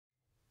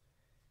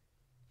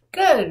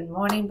Good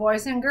morning,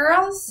 boys and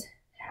girls.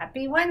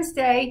 Happy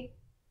Wednesday.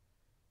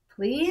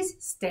 Please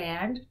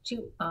stand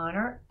to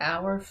honor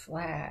our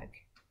flag.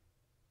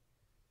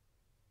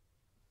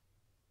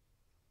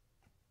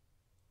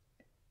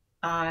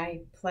 I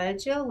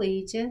pledge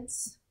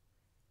allegiance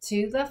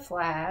to the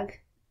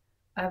flag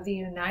of the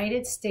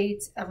United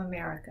States of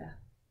America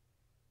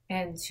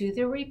and to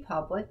the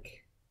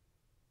republic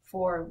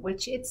for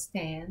which it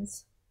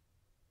stands,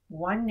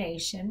 one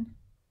nation,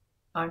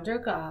 under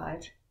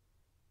God,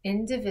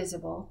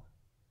 indivisible,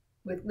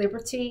 with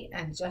liberty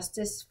and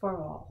justice for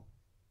all.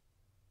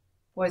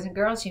 Boys and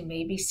girls, you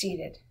may be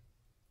seated.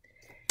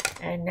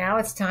 And now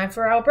it's time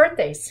for our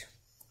birthdays.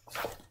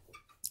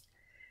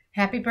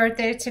 Happy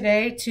birthday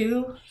today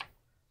to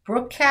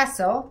Brooke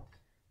Castle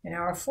in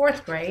our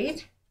 4th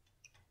grade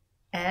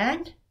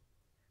and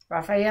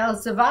Raphael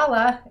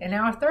Zavala in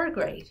our 3rd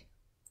grade.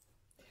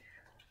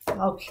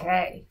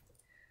 Okay,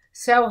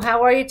 so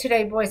how are you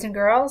today, boys and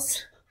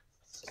girls?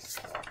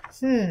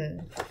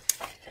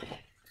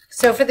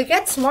 So for the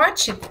Get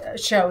Smart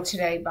show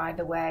today, by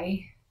the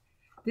way,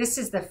 this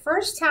is the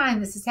first time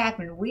this has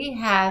happened. We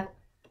have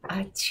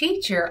a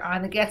teacher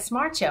on the Get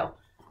Smart show.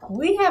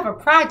 We have a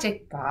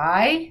project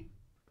by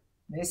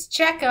Miss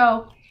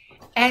Checo,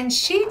 and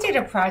she did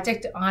a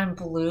project on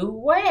blue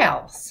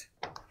whales.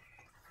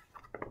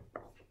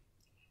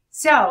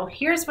 So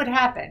here's what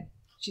happened.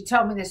 She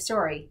told me this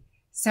story.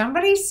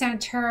 Somebody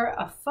sent her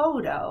a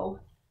photo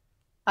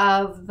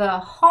of the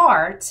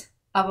heart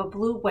of a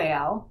blue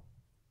whale,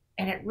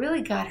 and it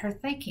really got her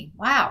thinking,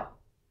 wow,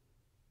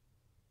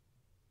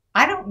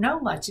 I don't know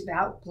much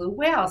about blue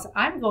whales.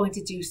 I'm going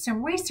to do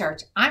some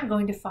research. I'm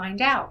going to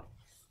find out.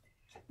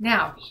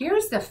 Now,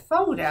 here's the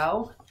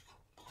photo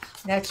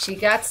that she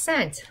got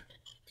sent.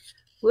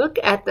 Look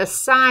at the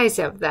size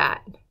of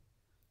that.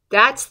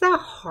 That's the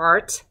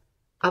heart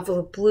of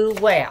a blue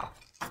whale.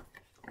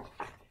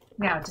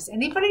 Now, does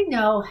anybody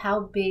know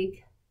how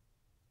big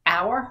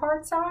our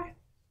hearts are?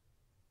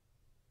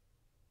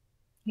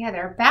 Yeah,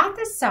 they're about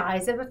the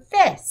size of a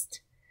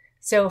fist.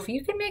 So if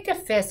you can make a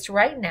fist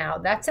right now,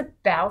 that's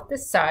about the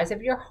size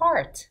of your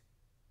heart.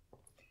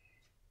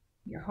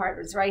 Your heart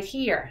is right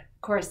here.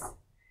 Of course,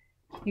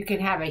 you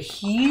can have a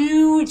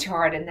huge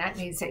heart, and that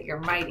means that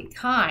you're mighty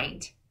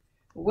kind.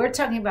 We're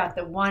talking about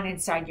the one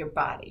inside your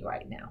body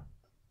right now.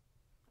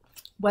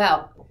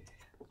 Well,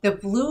 the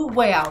blue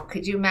whale,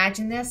 could you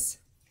imagine this?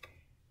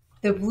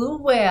 The blue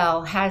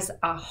whale has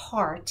a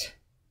heart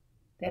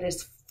that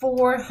is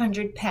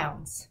 400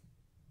 pounds.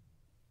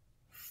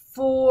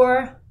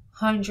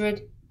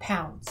 400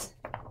 pounds.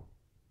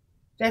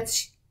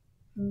 That's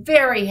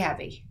very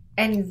heavy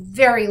and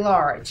very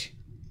large.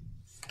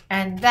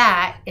 And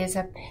that is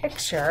a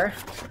picture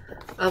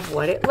of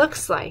what it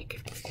looks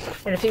like.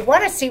 And if you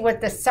want to see what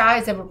the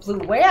size of a blue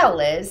whale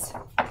is,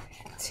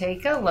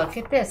 take a look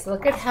at this.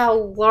 Look at how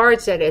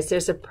large that is.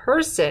 There's a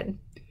person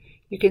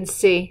you can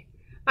see.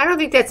 I don't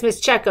think that's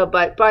Miss Checo,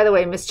 but by the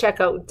way, Miss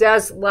Checo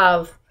does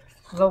love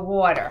the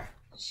water.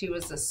 She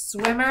was a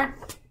swimmer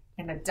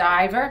and a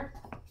diver,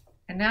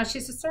 and now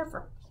she's a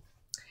surfer.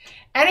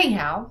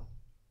 Anyhow,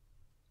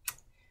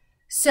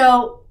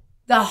 so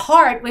the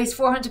heart weighs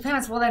 400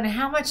 pounds. Well, then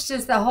how much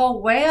does the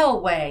whole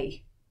whale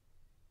weigh?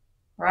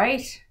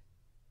 Right?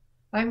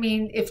 I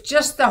mean, if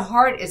just the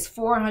heart is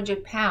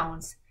 400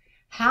 pounds,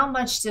 how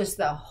much does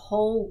the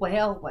whole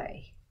whale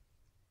weigh?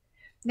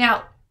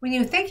 Now, when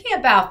you're thinking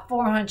about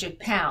 400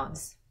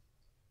 pounds,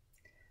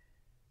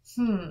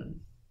 and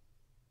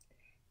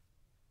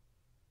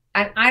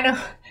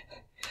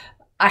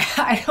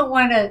I don't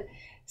want to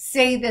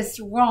say this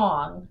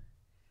wrong,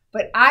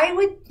 but I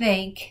would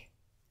think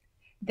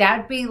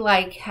that'd be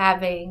like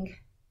having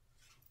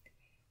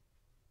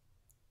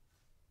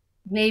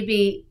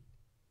maybe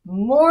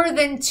more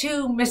than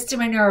 2 Mr.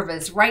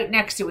 Minervas right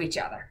next to each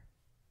other.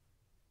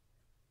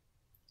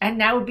 And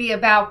that would be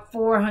about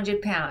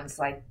 400 pounds,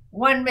 like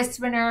one Mr.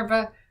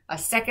 Minerva, a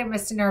second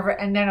Mr. Minerva,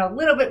 and then a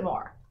little bit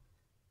more.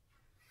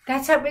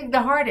 That's how big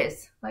the heart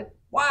is. Like,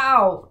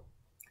 wow.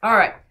 All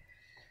right.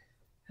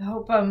 I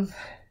hope I'm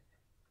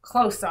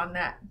close on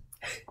that.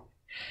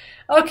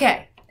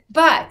 Okay,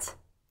 but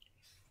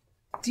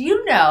do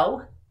you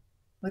know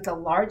what the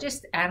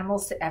largest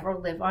animals to ever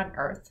live on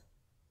Earth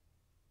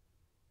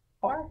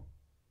are?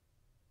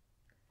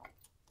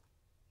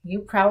 You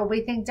probably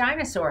think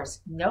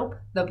dinosaurs. Nope,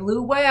 the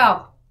blue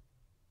whale.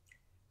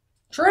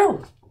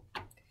 True.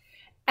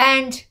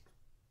 And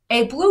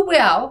a blue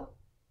whale,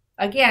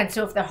 again,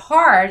 so if the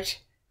heart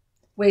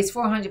weighs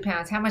 400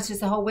 pounds, how much does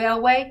the whole whale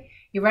weigh?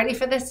 You ready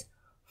for this?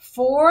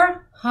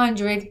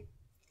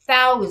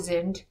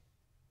 400,000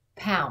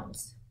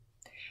 pounds.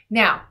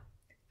 Now,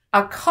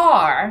 a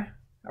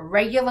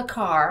regular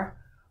car,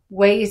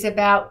 weighs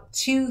about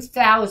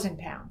 2,000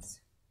 pounds.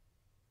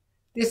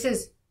 This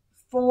is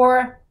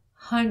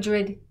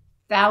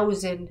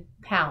 400,000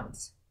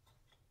 pounds.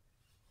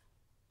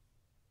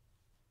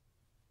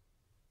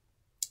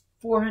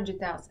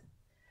 400,000.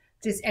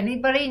 Does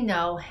anybody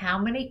know how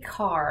many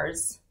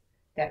cars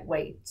that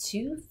weigh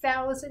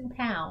 2,000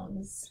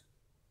 pounds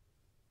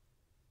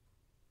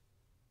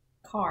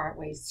car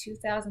weighs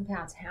 2,000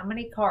 pounds, how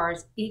many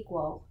cars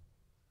equal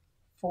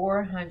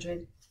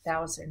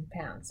 400,000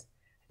 pounds?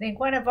 I think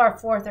one of our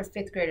 4th or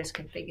 5th graders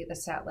can figure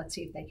this out. Let's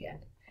see if they can.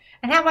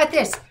 And how about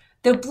this?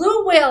 The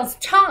blue whale's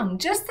tongue,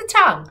 just the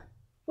tongue,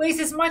 weighs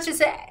as much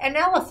as an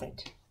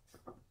elephant.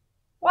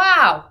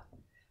 Wow.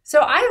 So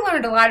I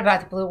learned a lot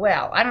about the blue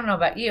whale. I don't know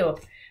about you.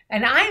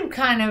 And I'm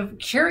kind of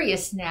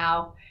curious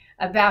now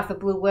about the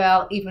blue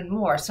whale even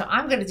more. So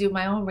I'm going to do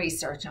my own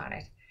research on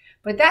it.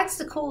 But that's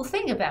the cool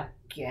thing about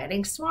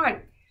getting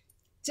smart.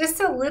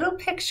 Just a little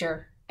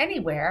picture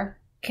anywhere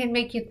can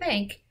make you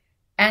think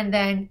and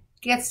then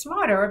get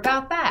smarter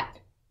about that.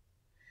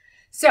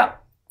 So,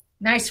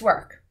 nice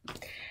work.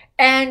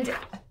 And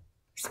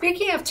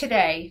speaking of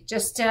today,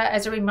 just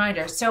as a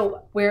reminder,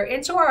 so we're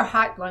into our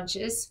hot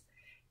lunches.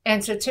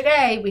 And so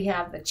today we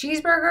have the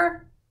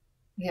cheeseburger,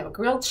 we have a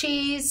grilled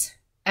cheese,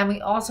 and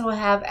we also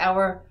have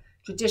our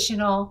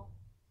traditional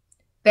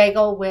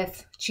bagel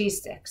with cheese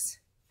sticks.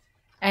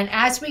 And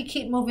as we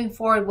keep moving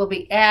forward, we'll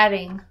be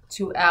adding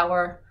to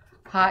our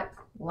hot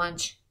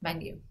lunch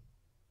menu.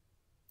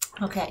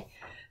 Okay,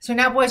 so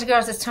now, boys and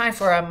girls, it's time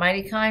for our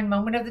Mighty Kind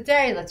moment of the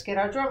day. Let's get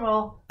our drum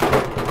roll.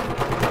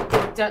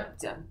 Dun,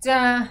 dun,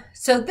 dun.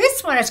 So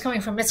this one is coming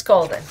from Miss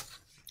Golden.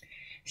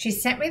 She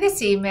sent me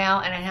this email,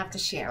 and I have to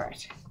share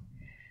it.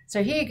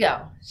 So here you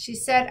go. She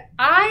said,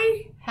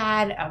 I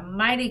had a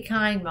mighty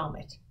kind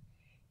moment.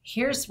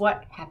 Here's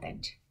what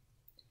happened.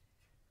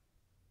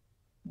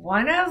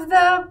 One of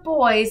the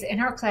boys in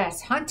her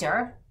class,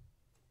 Hunter,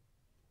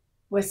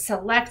 was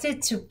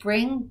selected to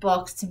bring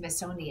books to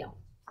Miss O'Neill.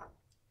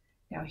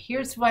 Now,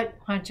 here's what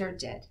Hunter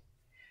did.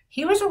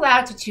 He was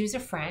allowed to choose a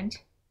friend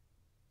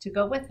to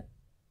go with him.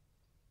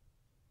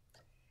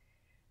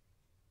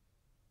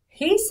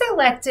 He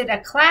selected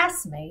a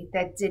classmate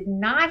that did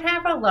not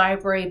have a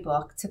library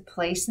book to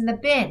place in the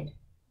bin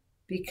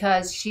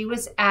because she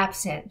was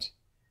absent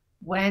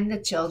when the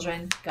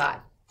children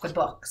got the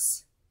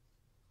books.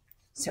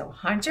 So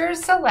Hunter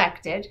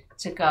selected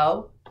to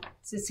go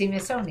to see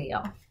Miss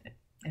O'Neill.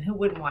 And who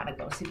wouldn't want to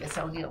go see Miss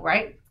O'Neill,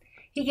 right?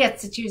 He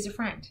gets to choose a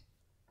friend.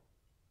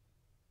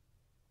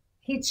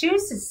 He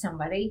chooses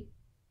somebody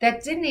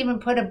that didn't even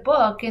put a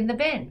book in the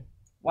bin.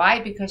 Why?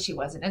 Because she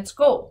wasn't in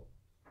school.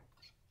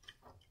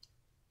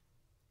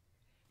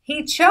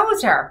 He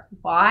chose her.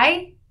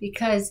 Why?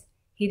 Because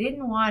he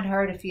didn't want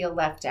her to feel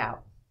left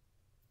out.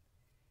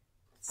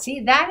 See,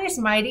 that is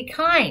mighty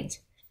kind.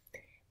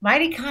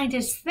 Mighty kind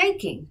is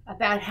thinking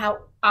about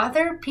how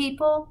other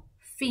people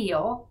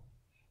feel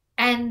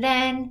and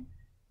then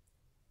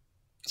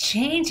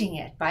changing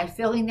it by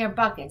filling their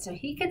bucket. So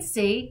he could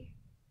see,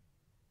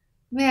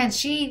 man,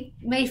 she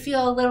may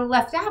feel a little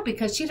left out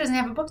because she doesn't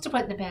have a book to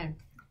put in the bin.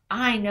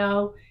 I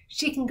know.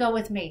 She can go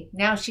with me.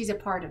 Now she's a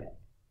part of it.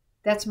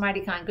 That's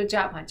mighty kind. Good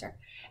job, Hunter.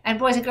 And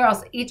boys and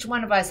girls, each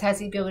one of us has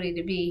the ability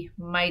to be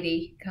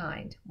mighty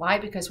kind. Why?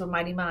 Because we're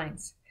mighty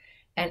minds.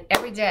 And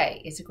every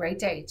day is a great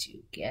day to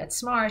get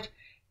smart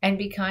and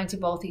be kind to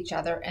both each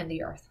other and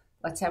the earth.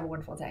 Let's have a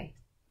wonderful day.